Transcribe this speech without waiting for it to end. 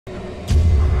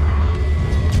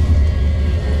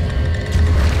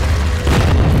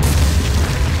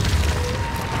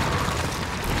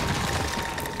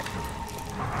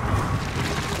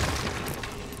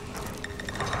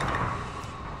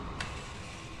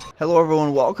Hello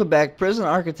everyone, welcome back. Prison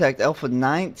Architect Alpha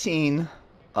 19.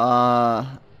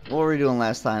 What were we doing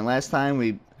last time? Last time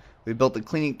we built the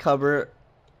cleaning cupboard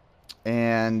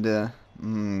and tasers.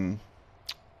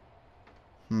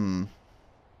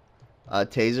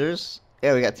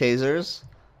 Yeah, we got tasers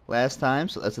last time,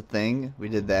 so that's a thing. We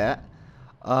did that.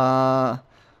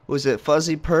 Was it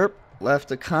Fuzzy Perp left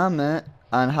a comment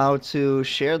on how to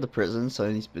share the prison, so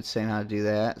he's been saying how to do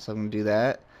that, so I'm gonna do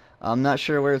that. I'm not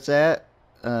sure where it's at.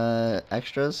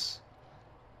 Extras.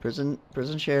 Prison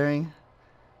sharing.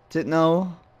 Didn't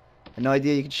know. Had no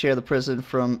idea you could share the prison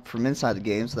from inside the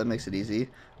game, so that makes it easy.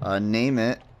 Name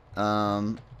it.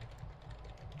 House.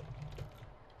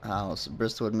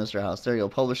 Bristolwood Mr. House. There you go.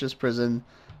 Publish this prison.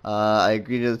 I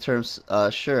agree to the terms.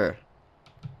 Sure.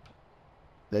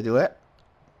 Did I do it?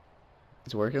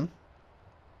 It's working.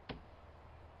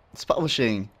 It's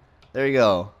publishing. There you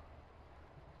go.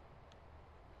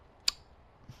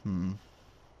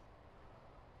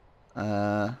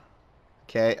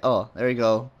 Okay. Oh, there you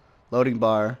go. Loading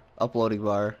bar. Uploading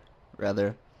bar,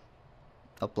 rather.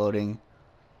 Uploading.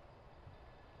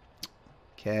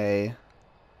 Okay.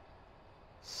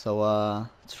 So,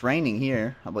 it's raining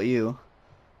here. How about you?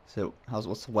 So,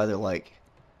 what's the weather like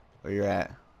where you're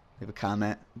at? Leave a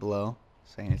comment below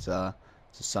saying it's a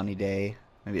sunny day.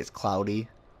 Maybe it's cloudy.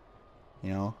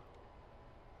 You know.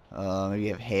 Maybe you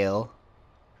have hail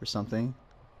or something.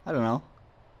 I don't know.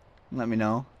 Let me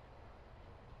know.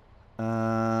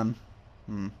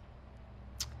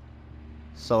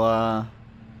 So,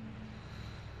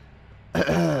 you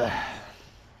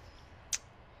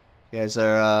guys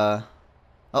are,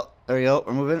 oh, there you go.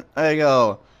 We're moving. There you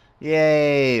go.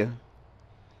 Yay.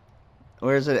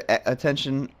 Where is it?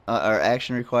 Attention or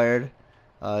action required.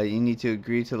 You need to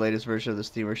agree to the latest version of the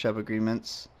Steam Workshop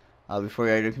agreements before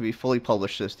your item can be fully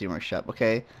published to the Steam Workshop.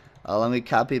 Okay. Let me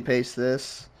copy and paste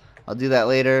this. I'll do that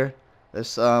later.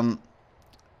 This,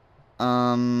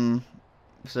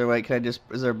 is there, wait, is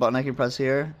there a button I can press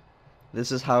here?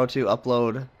 This is how to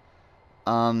upload,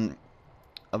 a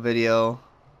video.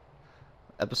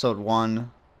 Episode 1. You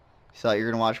thought you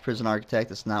were gonna watch Prison Architect.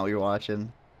 That's not what you're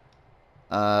watching.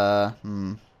 I'll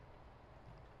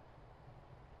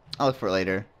look for it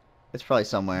later. It's probably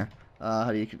somewhere.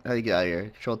 How do you get out of here?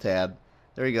 Control tab.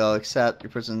 There you go. Accept.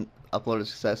 Your prison uploaded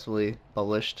successfully.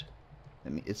 Published.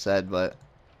 It said, but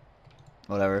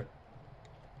whatever.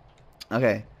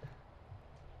 Okay.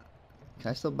 Can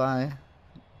I still buy?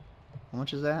 How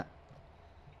much is that?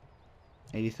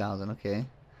 80,000. Okay.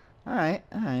 All right.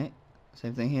 All right.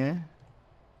 Same thing here.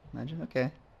 Imagine.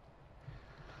 Okay.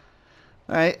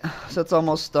 All right. So it's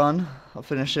almost done. I'll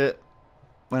finish it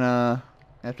when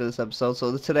after this episode.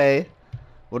 So today,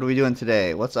 what are we doing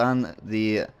today? What's on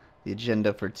the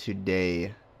agenda for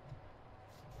today?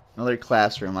 Another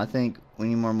classroom. I think we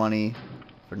need more money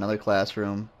for another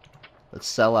classroom. Let's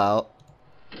sell out.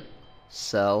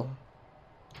 Sell.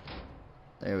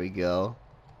 There we go.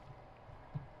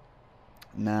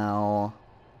 Now,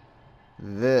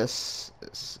 this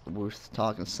is worth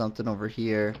talking something over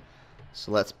here.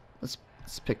 So let's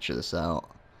picture this out.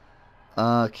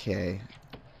 Okay.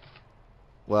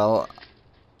 Well,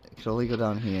 it could only go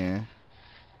down here.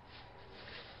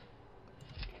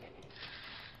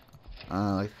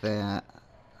 Like that.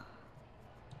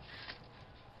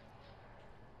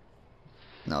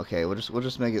 Okay, we'll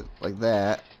just make it like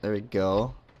that. There we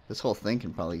go. This whole thing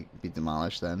can probably be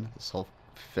demolished then. This whole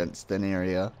fenced-in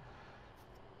area.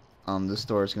 This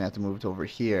door is gonna have to move to over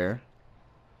here.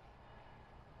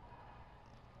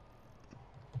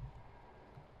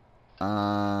 Yeah.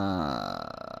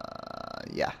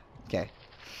 Okay.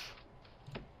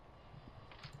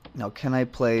 Now, can I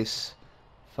place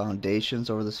foundations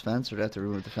over this fence, or do I have to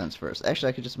remove the fence first? Actually,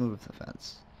 I could just move the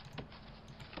fence.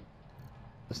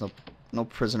 There's no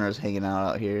prisoners hanging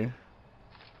out here,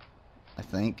 I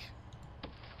think.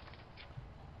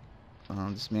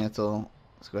 Dismantle.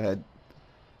 Let's go ahead.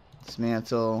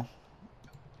 Dismantle.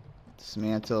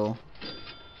 Dismantle.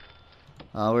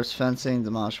 Where's fencing?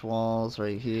 Demolish walls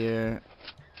right here.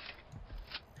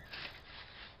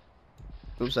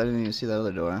 Oops, I didn't even see that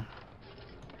other door.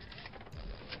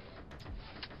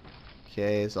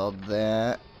 Okay, it's all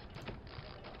that.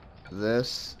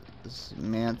 This.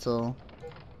 Dismantle.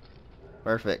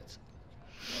 Perfect.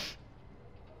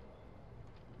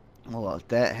 We'll let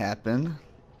that happen.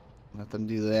 Let them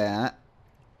do that.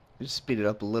 Just speed it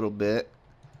up a little bit.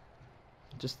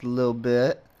 Just a little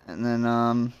bit. And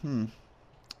then,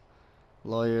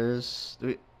 lawyers.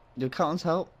 Do accountants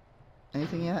help?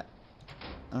 Anything yet?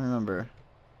 I don't remember.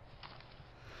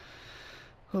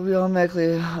 Will be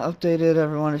automatically updated.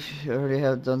 Everyone, if you already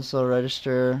have done so,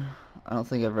 register. I don't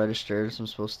think I've registered, so I'm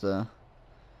supposed to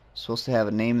Supposed to have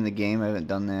a name in the game. I haven't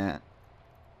done that.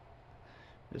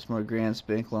 There's more grants,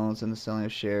 bank loans, and the selling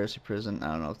of shares to prison. I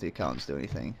don't know if the accountants do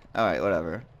anything. Alright,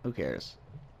 whatever. Who cares?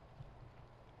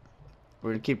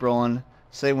 We're gonna keep rolling.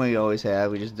 Same way we always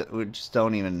have. We just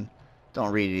don't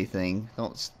read anything.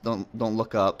 Don't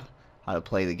look up how to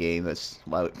play the game. That's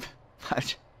why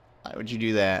why would you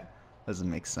do that? Doesn't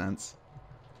make sense.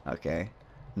 Okay.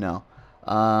 No.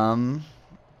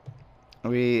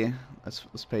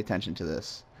 Let's pay attention to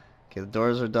this. Okay, the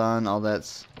doors are done. All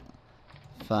that's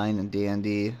fine and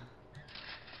dandy.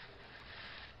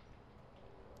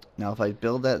 Now, if I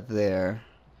build that there,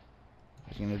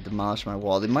 I'm gonna demolish my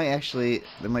wall. They might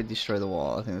destroy the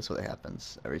wall. I think that's what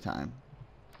happens every time.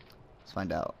 Let's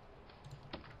find out.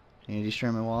 Can you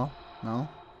destroy my wall? No?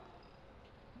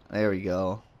 There we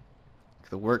go.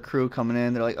 The work crew coming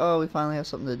in. They're like, oh, we finally have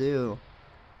something to do.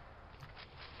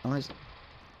 How many?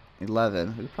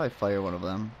 11. We could probably fire one of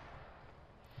them.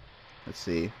 Let's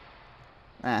see.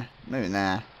 Maybe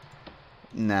nah.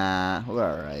 Nah, we're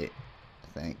alright,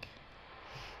 I think.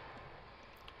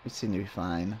 We seem to be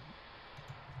fine.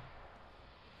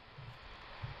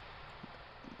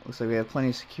 Looks like we have plenty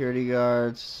of security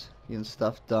guards getting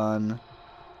stuff done.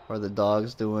 What are the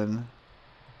dogs doing?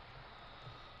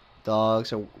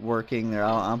 Dogs are working. They're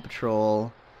out on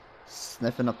patrol,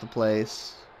 sniffing up the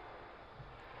place.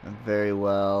 And very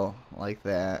well, like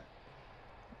that.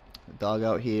 The dog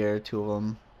out here, 2 of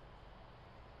them.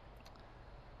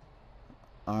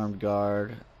 Armed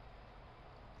guard.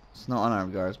 It's no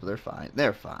unarmed guards, but they're fine.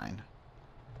 They're fine.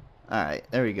 Alright,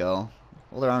 there we go.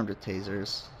 Well, they're armed with tasers,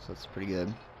 so that's pretty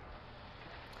good.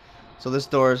 So this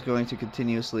door is going to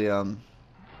continuously,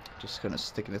 just gonna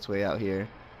stick its way out here.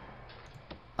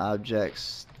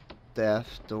 Objects,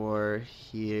 staff door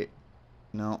here.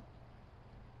 No.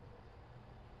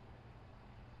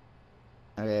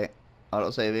 Okay, auto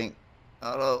saving,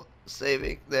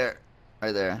 there,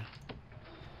 right there.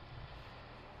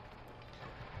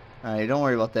 Alright, don't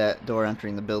worry about that door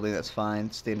entering the building, that's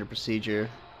fine, standard procedure.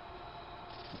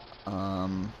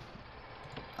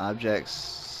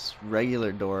 Objects,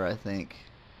 regular door, I think.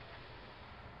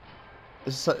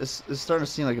 It's starting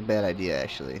to seem like a bad idea,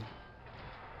 actually.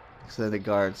 So the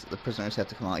guards, the prisoners have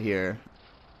to come out here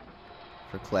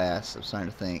for class. I'm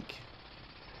starting to think.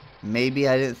 Maybe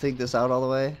I didn't think this out all the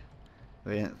way.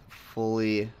 We didn't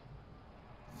fully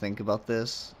think about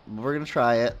this. But we're going to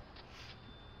try it.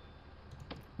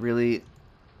 Really,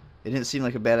 it didn't seem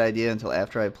like a bad idea until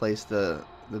after I placed the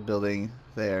building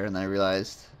there. And I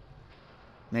realized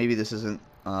maybe this isn't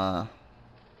my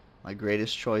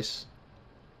greatest choice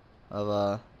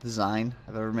of design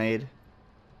I've ever made.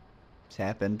 It's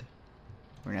happened.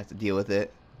 We're going to have to deal with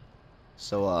it.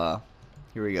 So,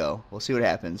 here we go. We'll see what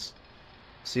happens.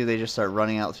 See if they just start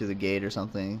running out through the gate or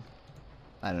something.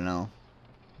 I don't know.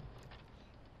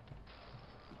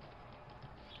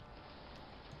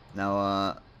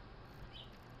 Now,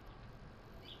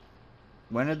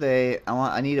 when are they?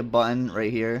 I need a button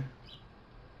right here.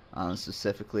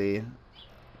 Specifically,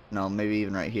 no, maybe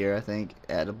even right here. I think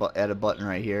add a button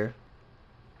right here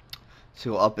to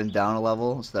go up and down a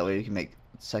level, so that way you can make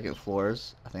second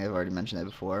floors. I think I've already mentioned that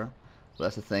before. So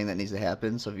that's the thing that needs to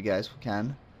happen. So if you guys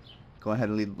can, go ahead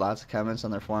and leave lots of comments on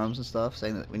their forums and stuff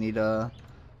saying that we need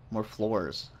more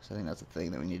floors. So I think that's the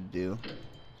thing that we need to do.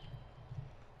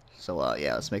 So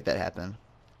yeah, let's make that happen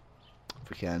if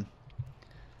we can.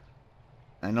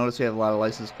 I notice we have a lot of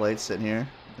license plates sitting here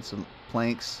and some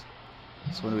planks.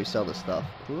 So when do we sell this stuff?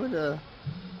 Who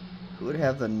would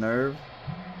have the nerve?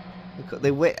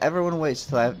 They wait. Everyone waits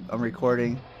till I'm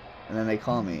recording, and then they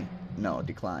call me. No,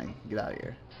 decline. Get out of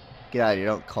here. Get out of here.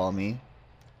 Don't call me.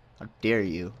 How dare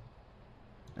you?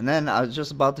 And then I was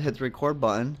just about to hit the record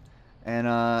button, and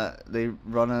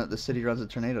the city runs a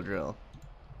tornado drill.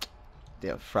 They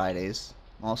have Fridays.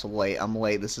 I'm also late. I'm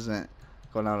late. This isn't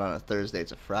going out on a Thursday.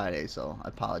 It's a Friday, so I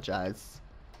apologize.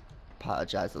 I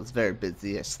was very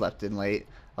busy. I slept in late.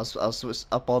 I was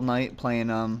up all night playing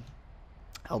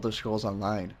Elder Scrolls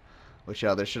Online, which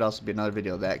there should also be another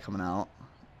video of that coming out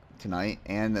tonight.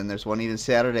 And then there's one even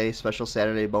Saturday, special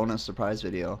Saturday bonus surprise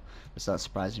video. It's not a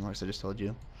surprise anymore because I just told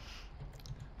you.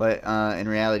 But in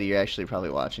reality, you're actually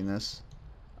probably watching this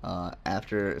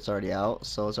after it's already out,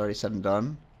 so it's already said and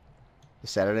done. The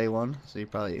Saturday one, so you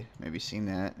probably maybe seen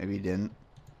that, maybe you didn't.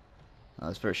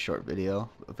 It's a very short video,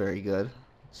 but very good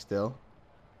still.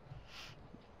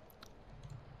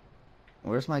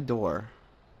 Where's my door?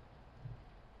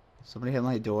 Somebody hit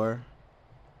my door.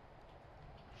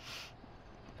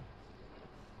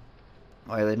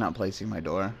 Why are they not placing my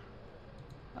door?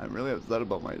 I'm really upset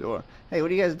about my door. Hey, what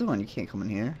are you guys doing? You can't come in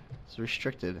here. It's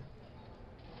restricted.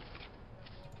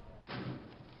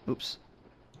 Oops.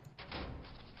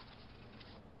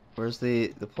 Where's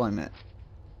the deployment?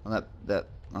 Well,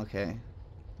 okay.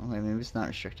 Okay, maybe it's not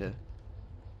restricted.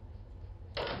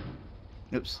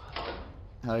 Oops.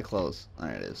 How do I close?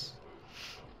 There it is.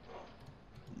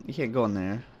 You can't go in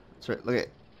there. That's right. Look at.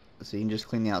 So you can just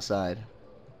clean the outside.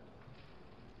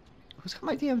 Who's got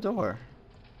my damn door?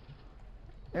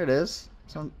 There it is.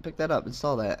 Someone pick that up.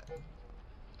 Install that.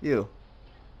 You.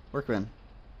 Workman.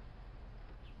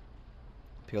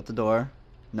 Pick up the door.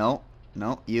 No.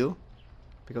 No. You.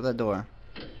 Pick up that door.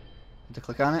 Have to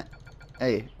click on it.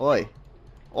 Hey. Oi.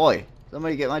 Oi.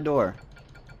 Somebody get my door.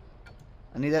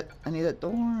 I need that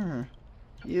door.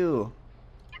 You.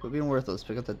 Quit being worthless.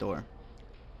 Pick up that door.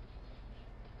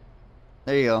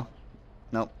 There you go.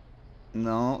 Nope.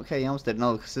 No. Okay, you almost did.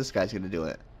 No, because this guy's going to do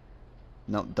it.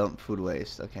 Nope. Dump food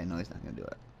waste. Okay, no, he's not going to do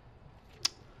it.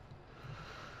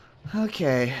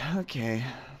 Okay. Okay.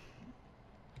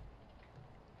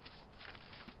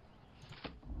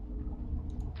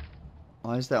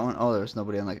 Why is that one? Oh, there's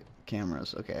nobody on the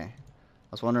cameras. Okay. I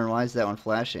was wondering why is that one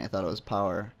flashing? I thought it was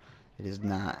power. It is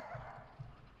not.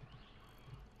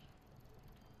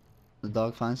 The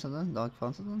dog find something? Dog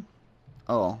found something?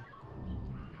 Oh.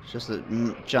 It's just a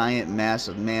giant mass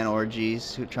of man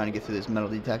orgies who trying to get through this metal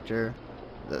detector.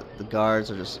 The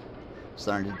guards are just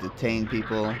starting to detain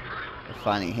people. They're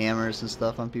finding hammers and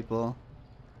stuff on people.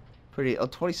 Pretty. Oh,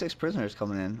 26 prisoners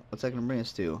coming in. What's that going to bring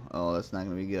us to? Oh, that's not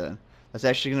going to be good. That's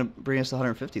actually going to bring us to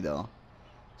 150 though.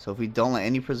 So if we don't let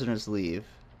any prisoners leave,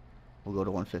 we'll go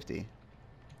to 150.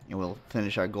 And we'll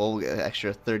finish our goal. We'll get an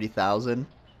extra 30,000.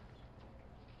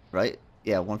 Right?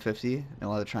 Yeah, 150. And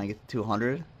we'll have to try and get to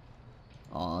 200.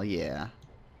 Oh, yeah.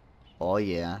 Oh,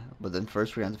 yeah. But then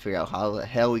first we're going to have to figure out how the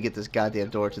hell we get this goddamn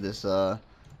door to this,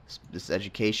 this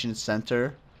education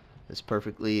center. This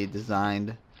perfectly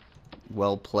designed,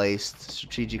 well-placed,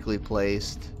 strategically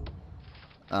placed,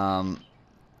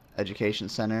 education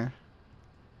center.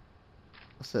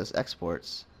 What's this?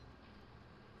 Exports.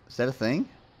 Is that a thing?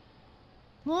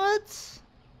 What?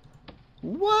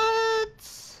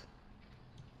 What?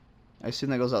 I assume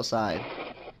that goes outside.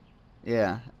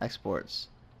 Yeah, exports.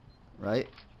 Right?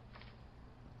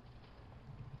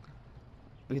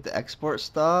 We get the export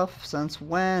stuff? Since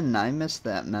when? I missed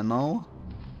that memo.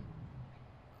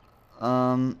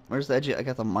 Where's the I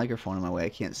got the microphone in my way. I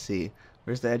can't see.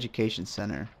 Where's the education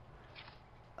center?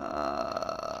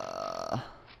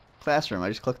 Classroom. I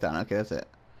just clicked on it. Okay, that's it.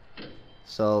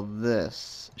 So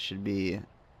this should be...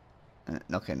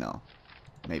 okay, no.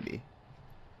 Maybe.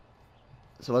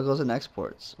 So what goes in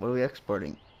exports? What are we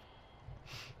exporting?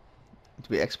 Do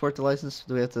we export the license?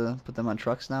 Do we have to put them on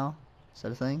trucks now? Is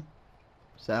that a thing?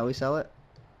 Is that how we sell it?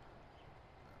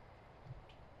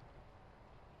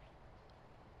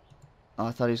 Oh,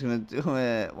 I thought he was gonna do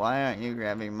it. Why aren't you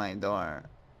grabbing my door?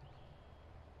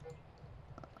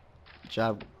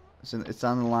 Job. It's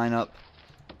on the lineup.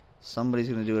 Somebody's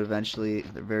gonna do it eventually.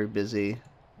 They're very busy.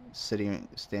 Standing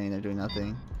there doing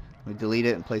nothing. We delete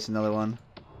it and place another one.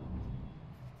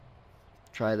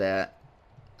 Try that.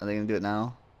 Are they gonna do it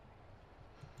now?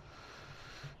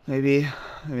 Maybe.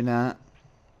 Maybe not.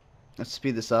 Let's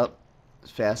speed this up.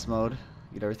 Fast mode.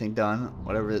 Get everything done.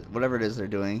 Whatever it is they're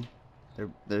doing.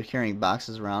 They're carrying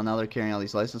boxes around. Now they're carrying all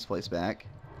these license plates back.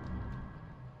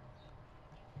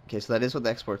 Okay, so that is what the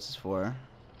exports is for.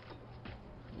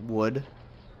 Wood.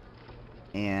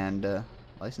 And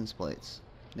license plates.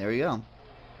 There we go.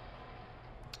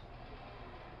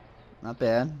 Not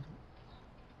bad.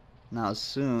 Now as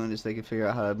soon as they can figure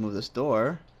out how to move this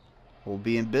door, we'll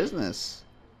be in business.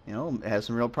 You know, have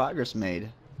some real progress made.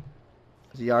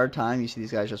 It's yard time. You see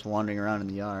these guys just wandering around in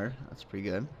the yard. That's pretty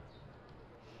good.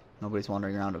 Nobody's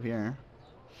wandering around up here.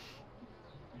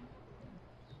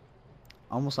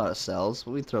 Almost out of cells,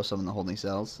 but we can throw some in the holding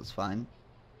cells. That's fine.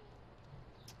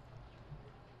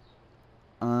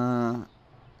 There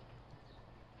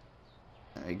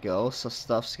we go. So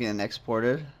stuff's getting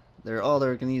exported. They're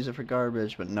gonna use it for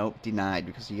garbage, but nope, denied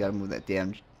because you gotta move that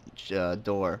damn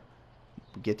door.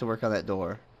 Get to work on that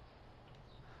door.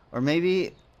 Or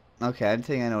maybe, okay, I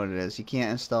think I know what it is. You can't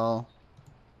install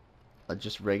a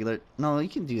just regular. No, you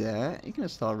can do that. You can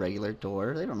install a regular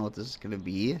door. They don't know what this is gonna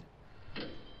be.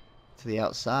 To the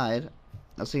outside.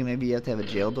 I was thinking maybe you have to have a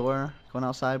jail door going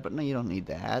outside, but no, you don't need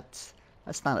that.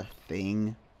 That's not a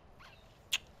thing.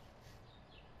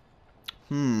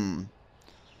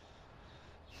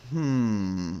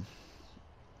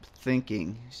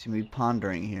 Thinking. You seem to be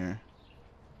pondering here.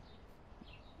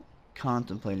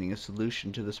 Contemplating a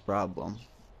solution to this problem.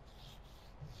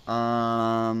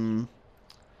 Well,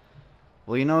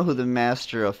 you know who the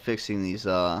master of fixing these,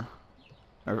 or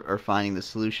finding the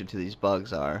solution to these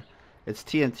bugs are. It's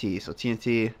TNT. So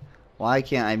TNT, why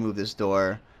can't I move this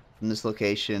door from this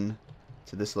location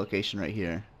to this location right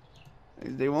here?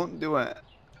 They won't do it.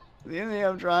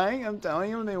 I'm trying. I'm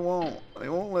telling them they won't. They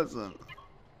won't listen.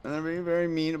 And they're being very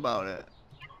mean about it.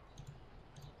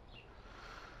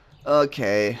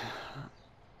 Okay.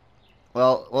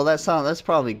 Well, that's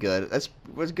probably good.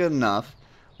 Was good enough.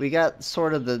 We got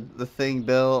sort of the thing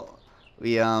built.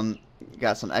 We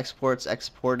got some exports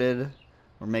exported.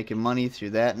 We're making money through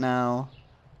that now.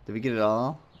 Did we get it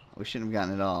all? We shouldn't have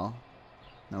gotten it all.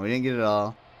 No, we didn't get it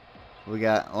all. We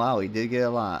got, wow, we did get a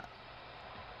lot.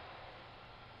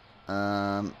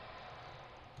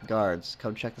 Guards,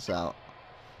 come check this out.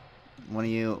 One of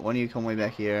you come way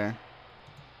back here.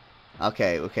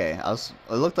 Okay. It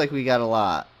looked like we got a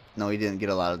lot. No, we didn't get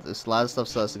a lot of this. A lot of stuff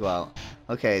still has to go out.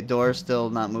 Okay, door's still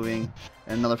not moving.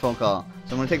 And another phone call.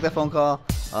 So I'm gonna take that phone call.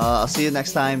 I'll see you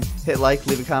next time. Hit like,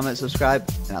 leave a comment, subscribe,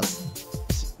 and I'll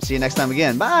see you next time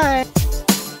again. Bye!